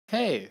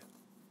Hey,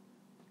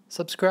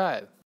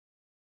 subscribe.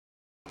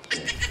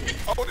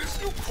 Oh, this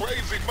you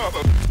crazy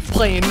mother.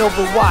 Playing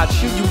Overwatch,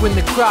 shoot you in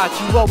the crotch.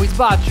 You always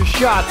botch your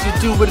shots. You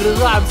do it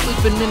alive,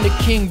 sleeping in the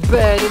king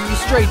bed, and you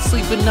straight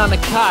sleeping on a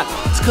cot.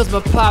 It's cause my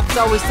pops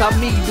always taught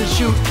me to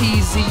shoot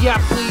easy. Yeah,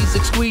 please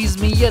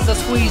squeeze me as I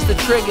squeeze the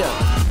trigger.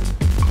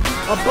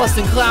 I'm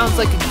busting clowns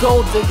like a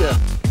gold digger.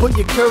 Put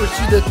your courage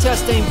to the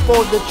test, aim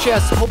for the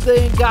chest. Hope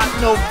they ain't got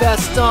no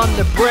vest on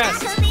the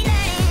breast.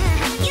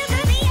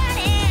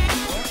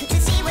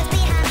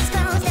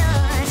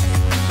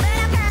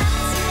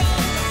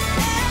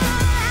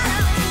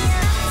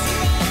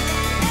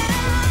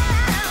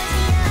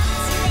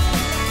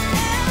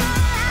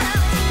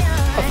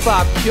 A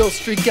 5-kill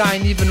streak, I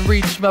ain't even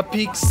reached my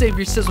peak.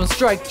 Savior says when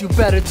strike, you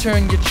better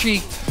turn your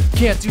cheek.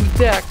 Can't do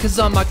that, cause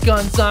on my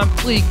guns I'm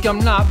fleek. I'm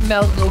not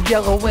mellow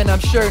yellow and I'm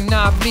sure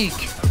not meek.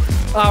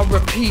 I'll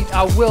repeat,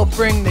 I will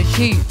bring the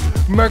heat.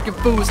 Murking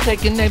fools,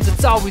 taking names,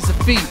 it's always a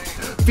feat.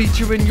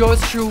 Featuring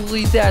yours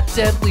truly, that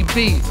deadly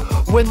beat.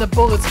 When the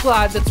bullets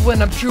fly, that's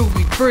when I'm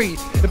truly free.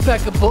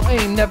 Impeccable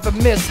aim, never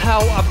miss how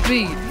I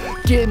beat.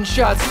 Getting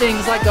shot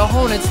stings like a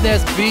hornet's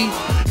nest beat.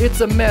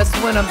 It's a mess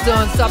when I'm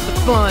done, stop the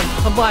fun.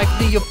 I'm like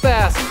Neo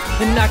fast,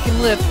 and I can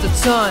lift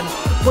a ton.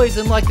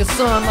 Blazing like a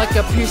sun, like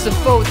a piercing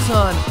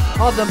photon.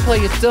 All them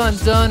players done,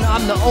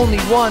 I'm the only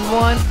one.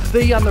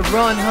 They on the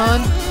run,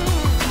 hun.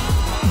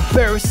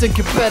 Embarrassing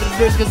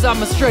competitors, cause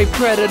I'm a straight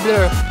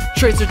predator.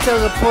 Tracer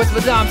teleports,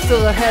 but I'm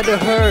still ahead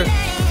of her.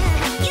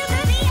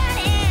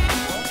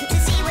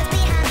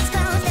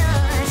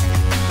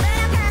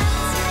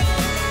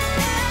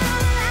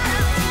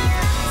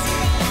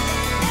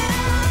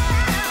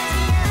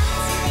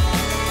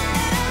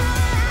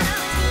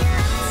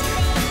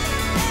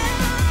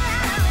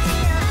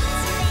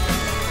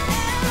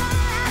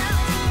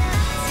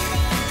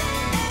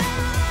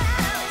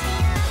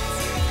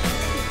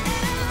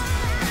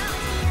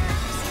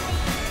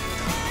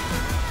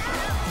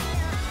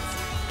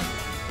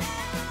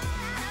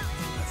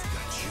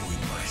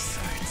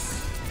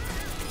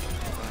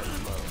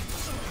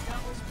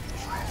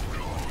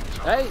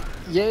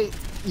 Hey,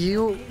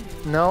 you,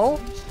 no?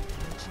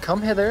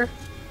 Come hither,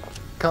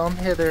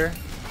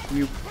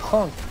 you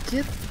punk,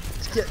 get,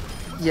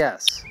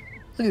 yes.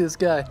 Look at this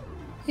guy,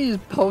 he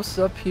just posts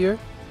up here,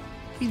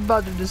 he's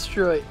about to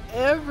destroy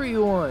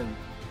everyone.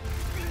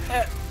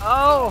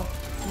 Oh,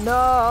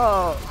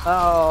 no,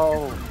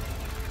 oh,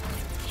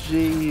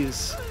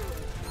 jeez.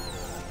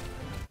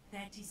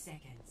 30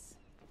 seconds.